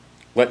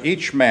 let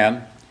each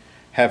man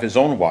have his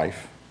own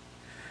wife,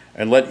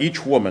 and let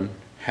each woman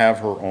have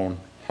her own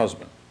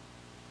husband.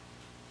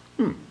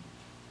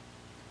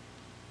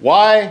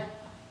 Why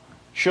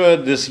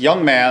should this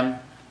young man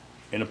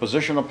in a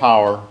position of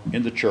power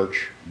in the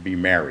church be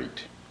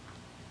married?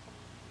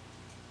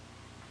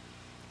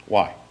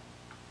 Why?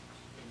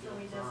 So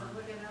he doesn't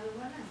look at other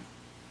women.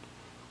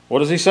 What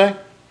does he say?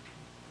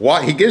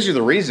 Why? He gives you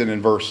the reason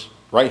in verse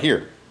right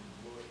here.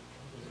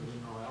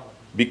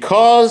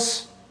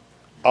 Because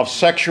of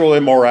sexual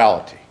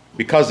immorality.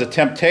 Because the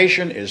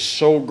temptation is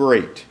so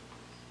great.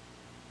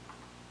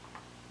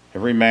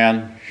 Every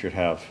man should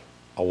have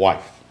a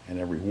wife, and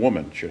every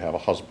woman should have a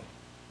husband.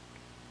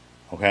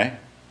 Okay?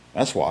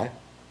 That's why.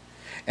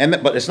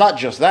 But it's not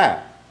just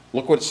that.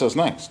 Look what it says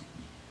next.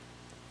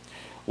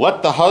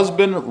 Let the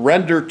husband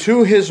render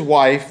to his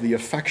wife the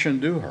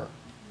affection due her.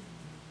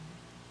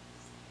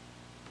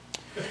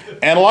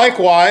 And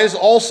likewise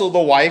also the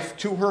wife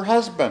to her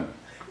husband.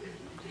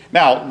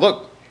 Now,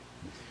 look.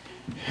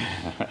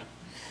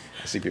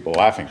 I see people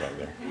laughing back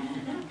there.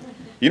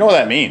 You know what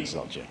that means,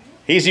 don't you?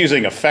 He's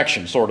using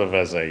affection sort of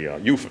as a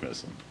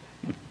euphemism.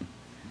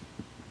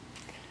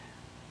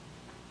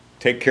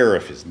 Take care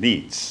of his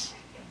needs,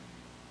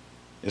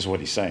 is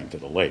what he's saying to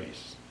the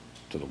ladies,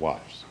 to the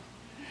wives.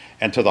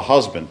 And to the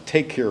husband,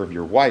 take care of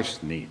your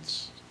wife's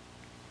needs.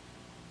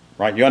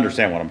 Right? You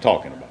understand what I'm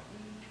talking about.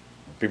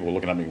 People are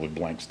looking at me with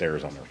blank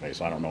stares on their face.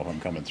 I don't know if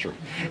I'm coming through.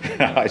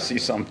 I see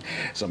some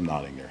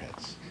nodding their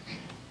heads.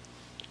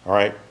 All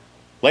right?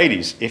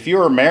 Ladies, if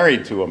you are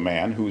married to a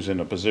man who's in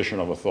a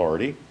position of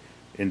authority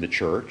in the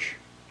church,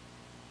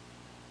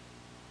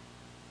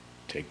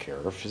 take care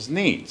of his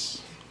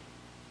needs.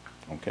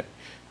 Okay?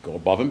 Go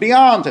above and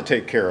beyond to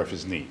take care of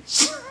his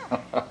needs.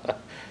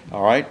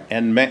 All right?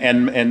 And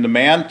the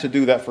man to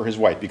do that for his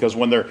wife. Because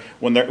when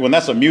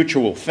that's a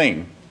mutual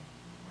thing,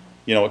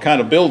 you know, it kind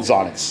of builds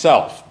on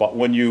itself. But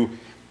when you,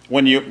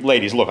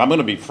 ladies, look, I'm going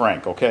to be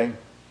frank, okay?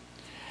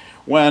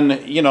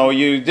 When, you know,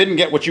 you didn't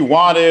get what you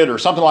wanted or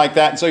something like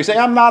that, and so you say,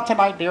 I'm not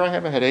tonight, dear, I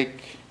have a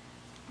headache.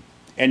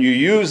 And you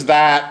use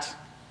that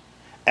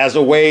as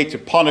a way to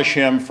punish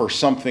him for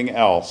something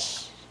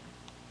else,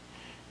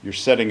 you're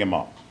setting him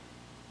up.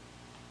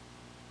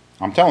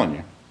 I'm telling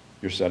you,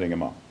 you're setting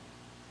him up.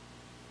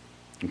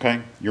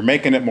 Okay? You're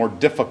making it more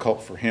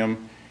difficult for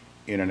him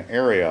in an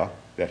area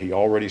that he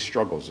already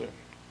struggles in.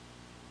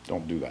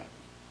 Don't do that.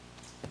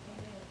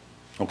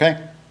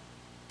 Okay?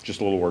 Just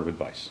a little word of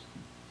advice.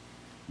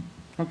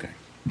 Okay.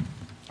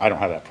 I don't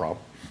have that problem.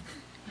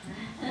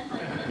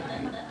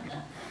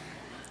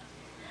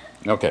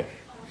 Okay.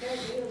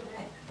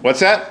 What's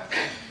that?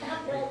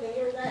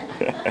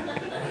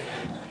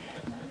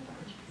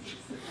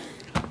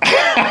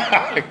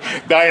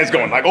 Diane's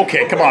going like,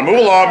 okay, come on, move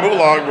along, move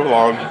along, move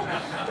along.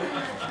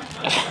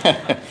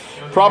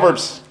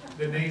 Proverbs.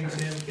 The name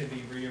Tim can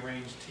be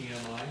rearranged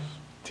TMI.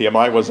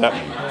 TMI, what's that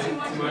mean?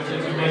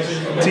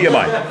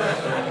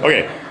 TMI.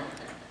 Okay.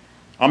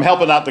 I'm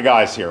helping out the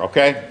guys here,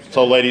 okay?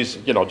 So ladies,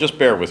 you know, just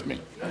bear with me.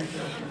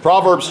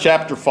 Proverbs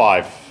chapter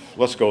 5.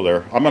 Let's go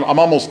there. I'm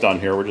almost done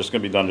here. We're just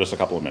going to be done in just a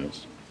couple of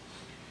minutes.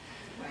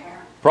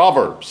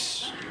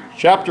 Proverbs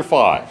chapter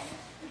 5.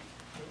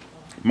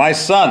 My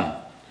son,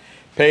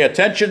 pay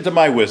attention to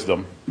my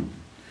wisdom.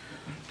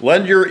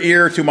 Lend your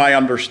ear to my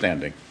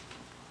understanding,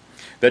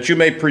 that you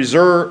may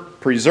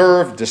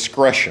preserve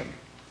discretion,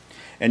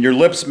 and your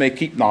lips may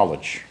keep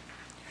knowledge.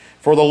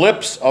 For the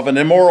lips of an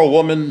immoral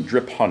woman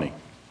drip honey,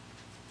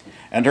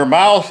 and her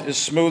mouth is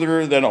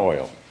smoother than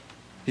oil.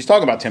 He's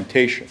talking about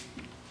temptation.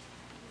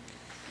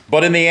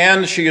 But in the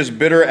end, she is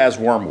bitter as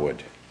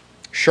wormwood,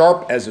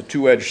 sharp as a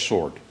two-edged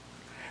sword.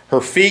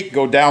 Her feet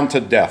go down to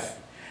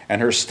death,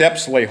 and her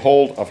steps lay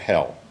hold of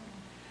hell.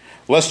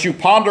 Lest you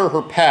ponder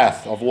her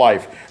path of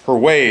life, her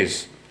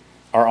ways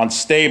are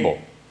unstable.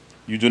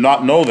 You do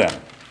not know them.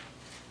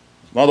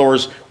 In other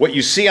words, what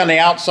you see on the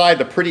outside,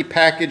 the pretty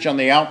package on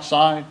the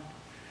outside,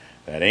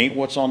 that ain't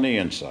what's on the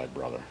inside,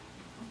 brother.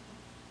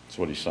 That's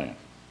what he's saying.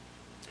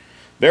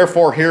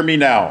 Therefore, hear me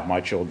now, my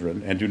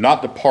children, and do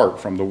not depart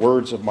from the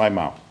words of my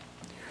mouth.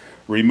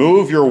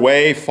 Remove your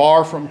way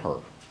far from her.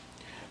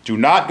 Do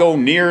not go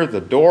near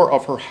the door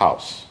of her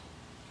house,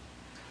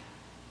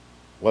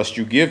 lest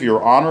you give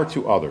your honor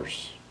to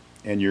others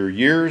and your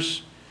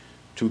years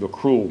to the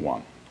cruel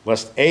one,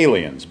 lest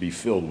aliens be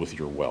filled with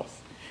your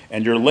wealth,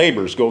 and your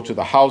labors go to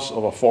the house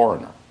of a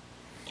foreigner.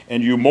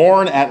 And you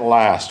mourn at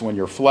last when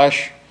your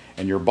flesh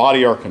and your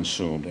body are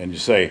consumed, and you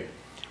say,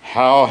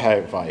 how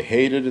have I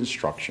hated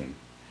instruction,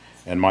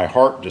 and my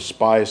heart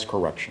despised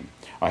correction.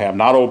 I have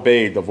not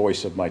obeyed the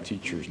voice of my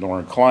teachers, nor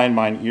inclined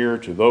mine ear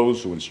to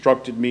those who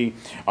instructed me.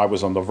 I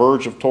was on the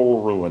verge of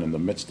total ruin in the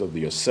midst of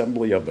the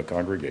assembly of the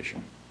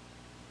congregation.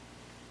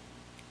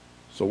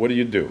 So what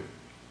do?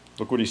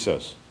 Look what he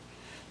says.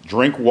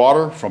 Drink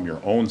water from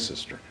your own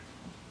cistern,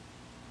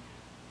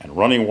 and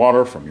running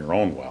water from your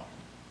own well.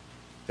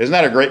 Isn't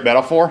that a great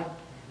metaphor?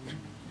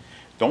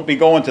 Don't be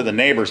going to the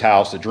neighbor's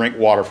house to drink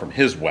water from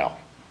his well.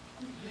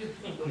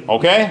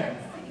 Okay?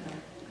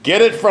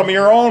 Get it from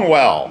your own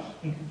well.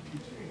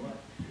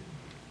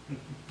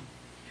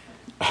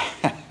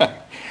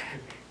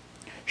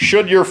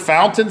 Should your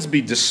fountains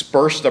be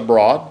dispersed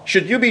abroad?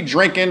 Should you be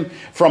drinking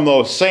from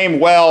the same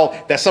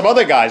well that some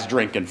other guy's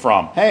drinking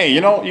from? Hey,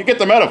 you know, you get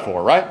the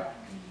metaphor, right?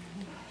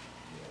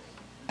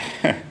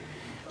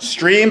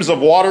 Streams of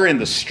water in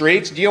the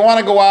streets. Do you want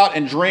to go out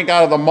and drink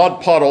out of the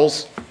mud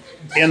puddles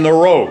in the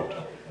road?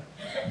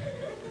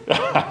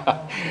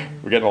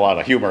 We're getting a lot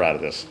of humor out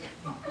of this.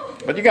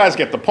 But you guys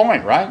get the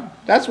point, right?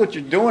 That's what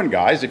you're doing,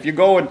 guys. If you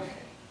go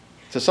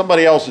to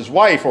somebody else's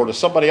wife or to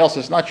somebody else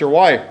that's not your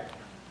wife,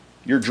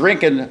 you're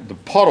drinking the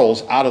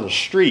puddles out of the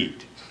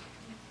street.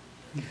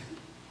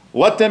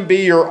 Let them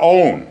be your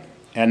own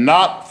and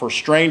not for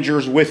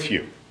strangers with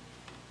you.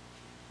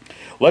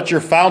 Let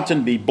your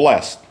fountain be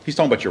blessed. He's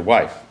talking about your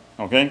wife,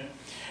 okay?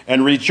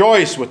 And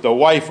rejoice with the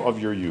wife of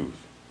your youth.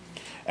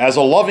 As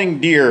a loving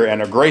deer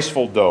and a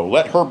graceful doe,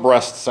 let her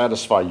breast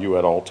satisfy you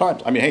at all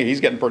times. I mean, hey, he's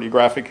getting pretty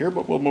graphic here,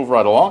 but we'll move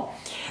right along.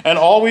 And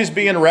always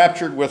be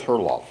enraptured with her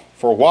love.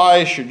 For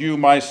why should you,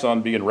 my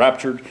son, be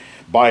enraptured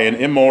by an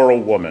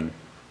immoral woman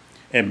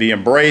and be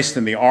embraced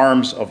in the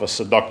arms of a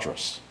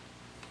seductress?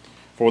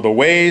 For the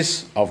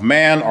ways of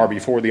man are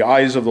before the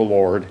eyes of the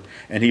Lord,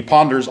 and he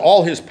ponders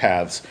all his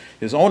paths,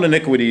 his own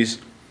iniquities,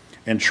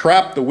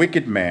 entrap the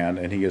wicked man,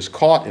 and he is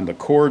caught in the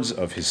cords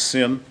of his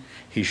sin.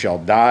 He shall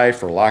die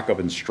for lack of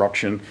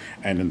instruction,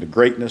 and in the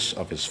greatness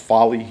of his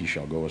folly he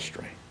shall go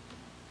astray.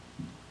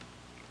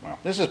 Wow,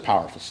 this is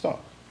powerful stuff,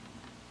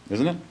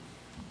 isn't it?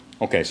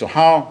 Okay, so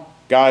how,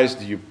 guys,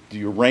 do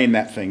you rein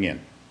that thing in?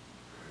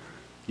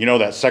 You know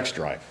that sex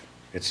drive.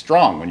 It's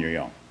strong when you're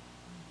young.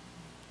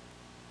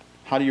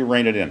 How do you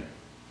rein it in?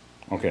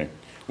 Okay,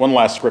 one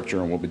last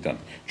scripture and we'll be done.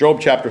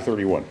 Job chapter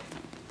 31.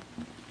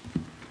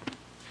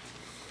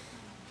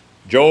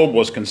 Job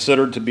was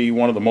considered to be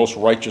one of the most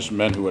righteous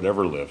men who had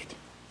ever lived.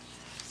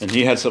 And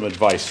he had some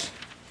advice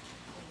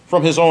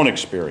from his own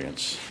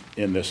experience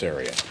in this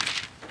area.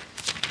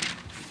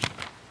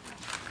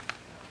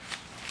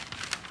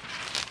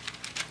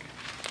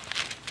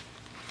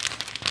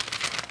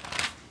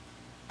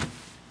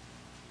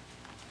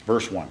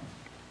 Verse 1.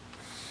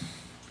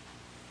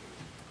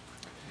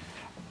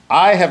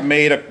 I have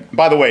made a,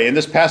 by the way, in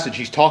this passage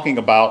he's talking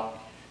about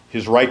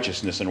his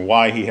righteousness and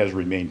why he has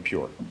remained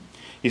pure.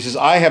 He says,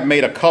 I have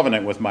made a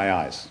covenant with my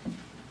eyes.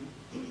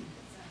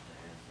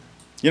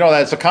 You know,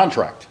 that's a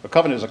contract. A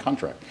covenant is a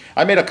contract.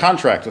 I made a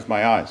contract with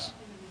my eyes.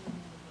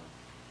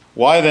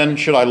 Why then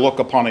should I look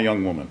upon a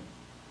young woman?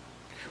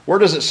 Where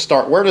does it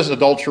start? Where does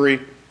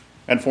adultery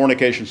and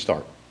fornication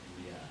start?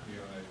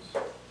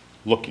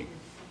 Looking.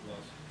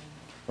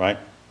 Right?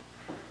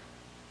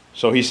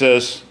 So he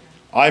says,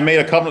 I made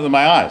a covenant with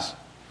my eyes.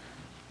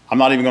 I'm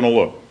not even going to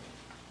look.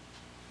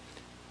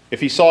 If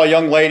he saw a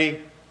young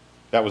lady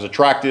that was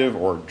attractive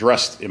or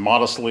dressed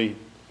immodestly,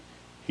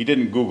 he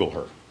didn't Google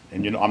her.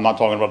 And you know, I'm not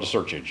talking about the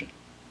search engine.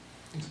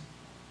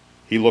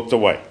 He looked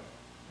away.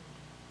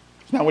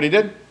 Isn't that what he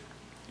did?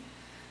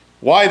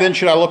 Why then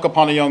should I look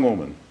upon a young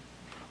woman?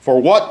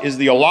 For what is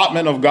the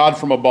allotment of God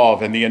from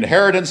above and the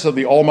inheritance of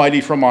the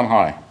Almighty from on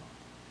high?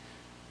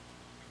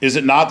 Is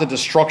it not the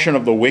destruction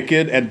of the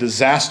wicked and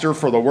disaster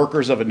for the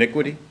workers of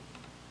iniquity?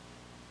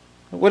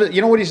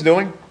 You know what he's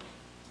doing?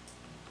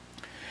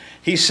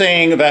 He's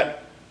saying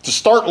that to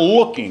start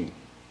looking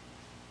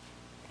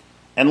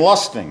and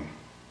lusting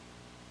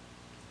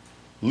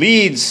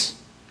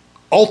leads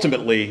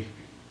ultimately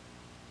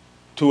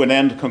to an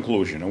end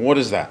conclusion. And what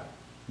is that?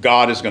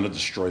 God is going to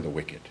destroy the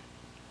wicked,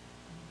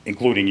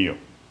 including you.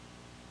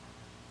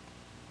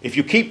 If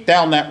you keep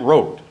down that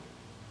road,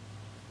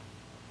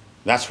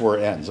 that's where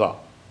it ends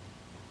up.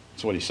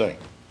 That's what he's saying.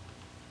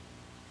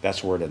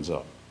 That's where it ends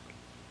up.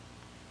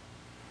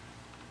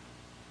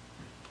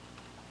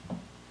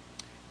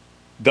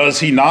 Does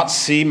he not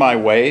see my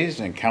ways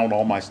and count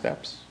all my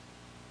steps?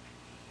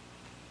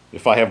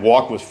 If I have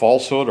walked with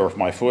falsehood, or if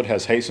my foot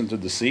has hastened to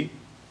deceit,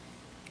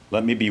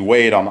 let me be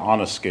weighed on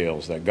honest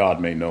scales, that God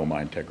may know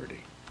my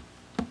integrity.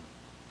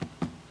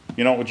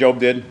 You know what Job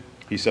did?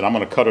 He said, I'm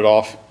going to cut it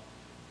off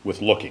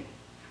with looking.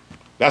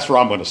 That's where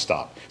I'm going to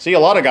stop. See, a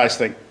lot of guys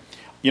think,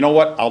 you know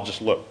what, I'll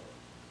just look.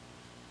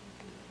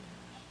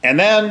 And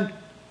then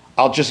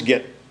I'll just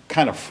get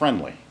kind of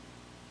friendly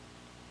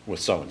with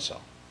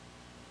so-and-so.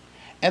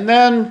 And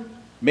then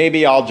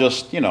maybe I'll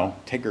just,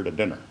 take her to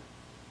dinner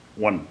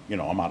when,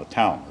 I'm out of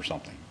town or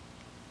something.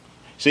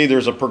 See,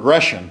 there's a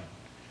progression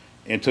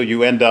until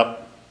you end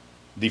up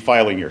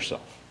defiling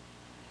yourself.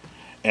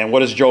 And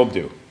what does Job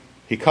do?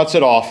 He cuts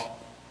it off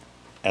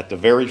at the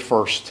very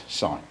first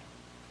sign.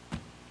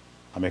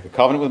 I make a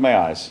covenant with my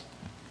eyes.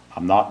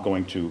 I'm not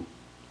going to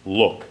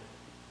look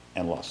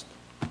and lust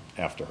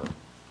after her.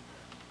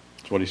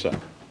 That's what he said.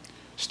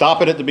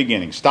 Stop it at the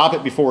beginning. Stop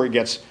it before it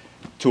gets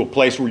to a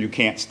place where you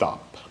can't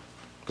stop.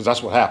 Because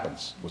that's what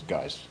happens with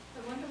guys.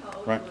 I wonder how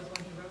old Right. he was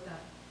when he wrote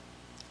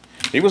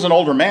that. He was an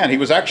older man. He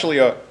was actually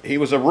a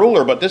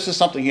ruler, but this is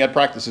something he had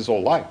practiced his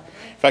whole life.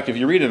 In fact, if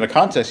you read in the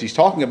context, he's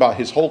talking about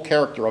his whole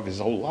character of his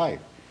whole life.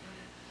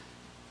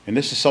 And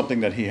this is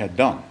something that he had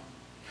done.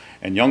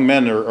 And young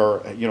men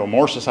are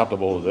more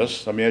susceptible to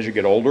this. I mean, as you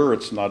get older,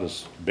 it's not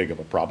as big of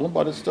a problem,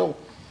 but it's still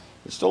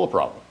a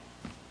problem.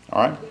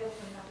 All right?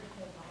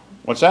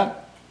 What's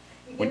that?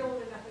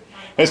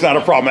 It's not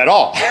a problem at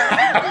all.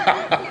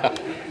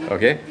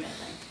 Okay?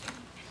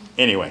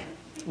 Anyway,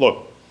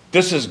 look,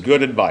 this is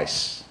good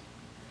advice.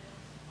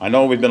 I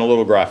know we've been a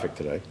little graphic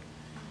today,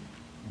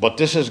 but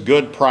this is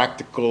good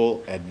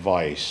practical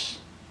advice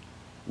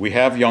we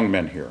have young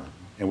men here,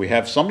 and we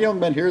have some young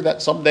men here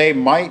that someday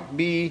might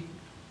be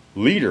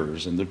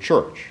leaders in the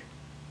church.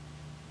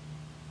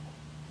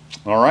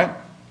 All right?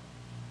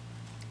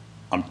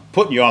 I'm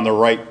putting you on the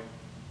right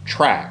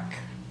track,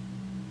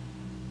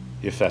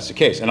 if that's the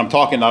case. And I'm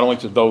talking not only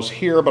to those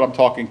here, but I'm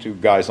talking to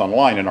guys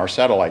online in our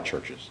satellite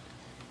churches.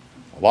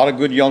 A lot of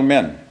good young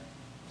men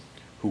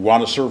who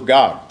want to serve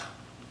God,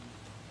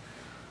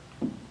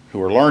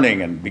 who are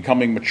learning and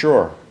becoming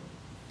mature.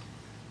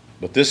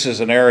 But this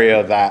is an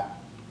area that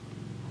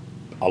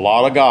a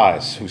lot of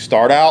guys who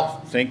start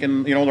out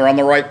thinking, they're on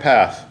the right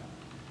path,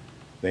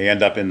 they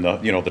end up in the,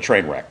 the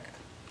train wreck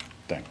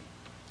thing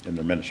in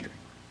their ministry.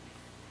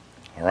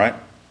 All right?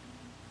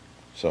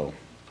 So,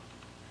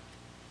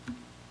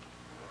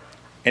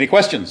 any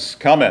questions,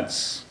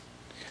 comments?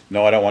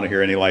 No, I don't want to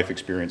hear any life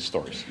experience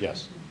stories.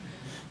 Yes?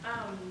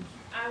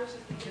 I was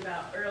just thinking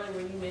about earlier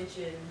when you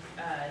mentioned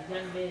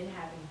young men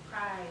having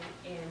pride,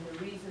 and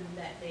the reason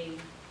that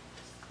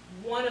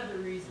one of the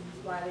reasons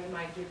why they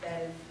might get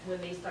that is when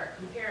they start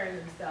comparing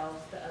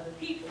themselves to other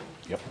people.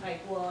 Yep.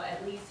 Like, well,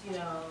 at least,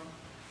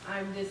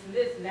 I'm this and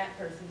this and that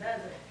person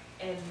doesn't.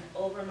 And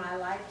over my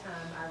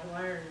lifetime,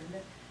 I've learned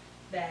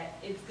that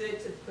it's good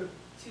to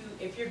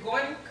if you're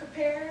going to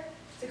compare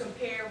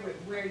with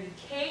where you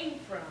came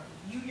from,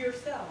 you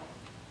yourself,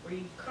 where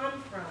you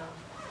come from,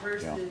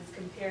 versus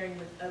comparing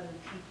with other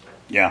people.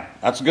 Yeah,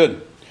 that's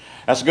good.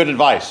 That's good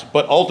advice.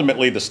 But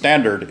ultimately, the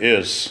standard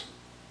is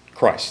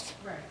Christ.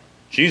 Right.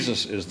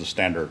 Jesus is the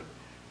standard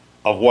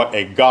of what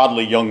a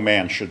godly young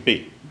man should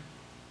be.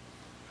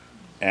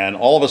 And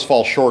all of us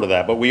fall short of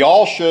that. But we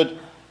all should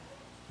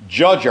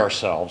judge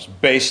ourselves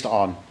based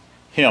on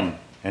him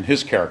and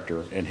his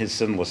character and his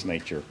sinless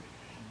nature.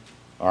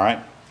 All right?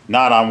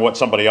 Not on what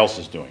somebody else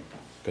is doing.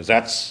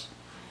 Because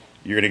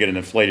you're going to get an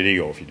inflated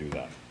ego if you do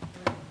that.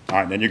 All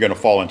right, and then you're going to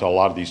fall into a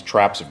lot of these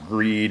traps of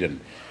greed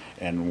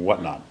and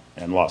whatnot,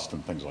 and lust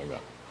and things like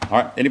that.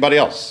 All right, anybody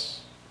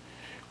else?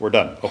 We're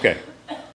done. Okay.